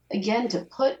credit. Again, to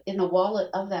put in the wallet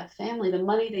of that family the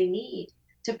money they need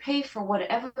to pay for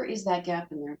whatever is that gap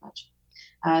in their budget.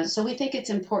 So we think it's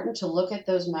important to look at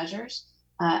those measures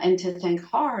and to think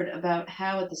hard about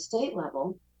how at the state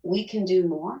level we can do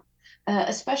more,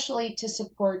 especially to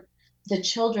support the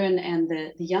children and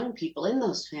the young people in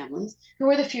those families who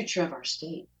are the future of our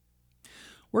state.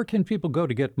 Where can people go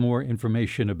to get more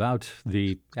information about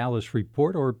the Alice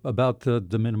report or about the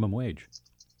minimum wage?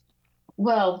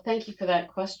 Well, thank you for that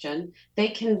question. They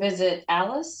can visit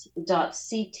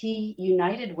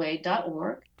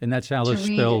alice.ctunitedway.org And that's to Alice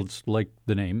read. spelled like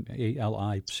the name,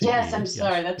 Alice. Yes, I'm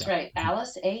sorry, that's yeah. right.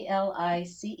 Alice,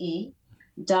 ALICE,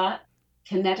 dot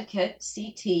Connecticut,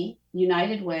 CT,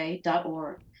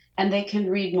 UnitedWay.org. And they can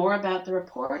read more about the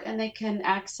report and they can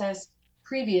access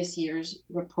previous year's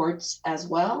reports as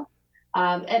well.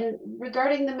 And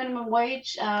regarding the minimum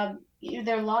wage, there are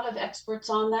a lot of experts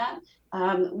on that.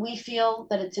 We feel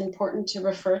that it's important to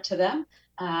refer to them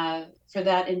for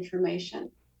that information.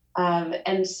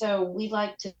 And so we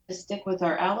like to stick with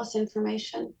our Alice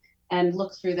information and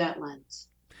look through that lens.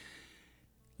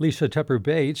 Lisa Tepper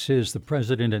Bates is the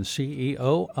president and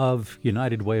CEO of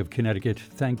United Way of Connecticut.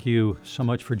 Thank you so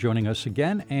much for joining us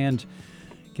again and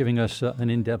giving us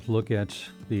an in-depth look at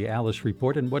the Alice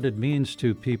report and what it means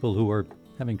to people who are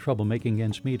having trouble making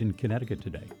ends meet in Connecticut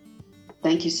today.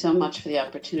 Thank you so much for the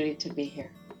opportunity to be here.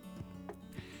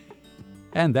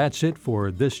 And that's it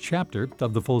for this chapter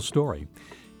of The Full Story.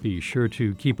 Be sure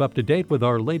to keep up to date with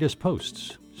our latest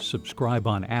posts. Subscribe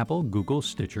on Apple, Google,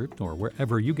 Stitcher, or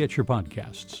wherever you get your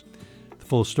podcasts. The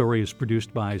Full Story is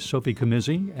produced by Sophie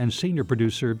Camizzi and senior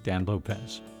producer Dan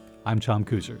Lopez. I'm Tom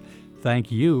Kuser.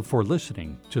 Thank you for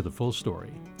listening to The Full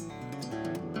Story.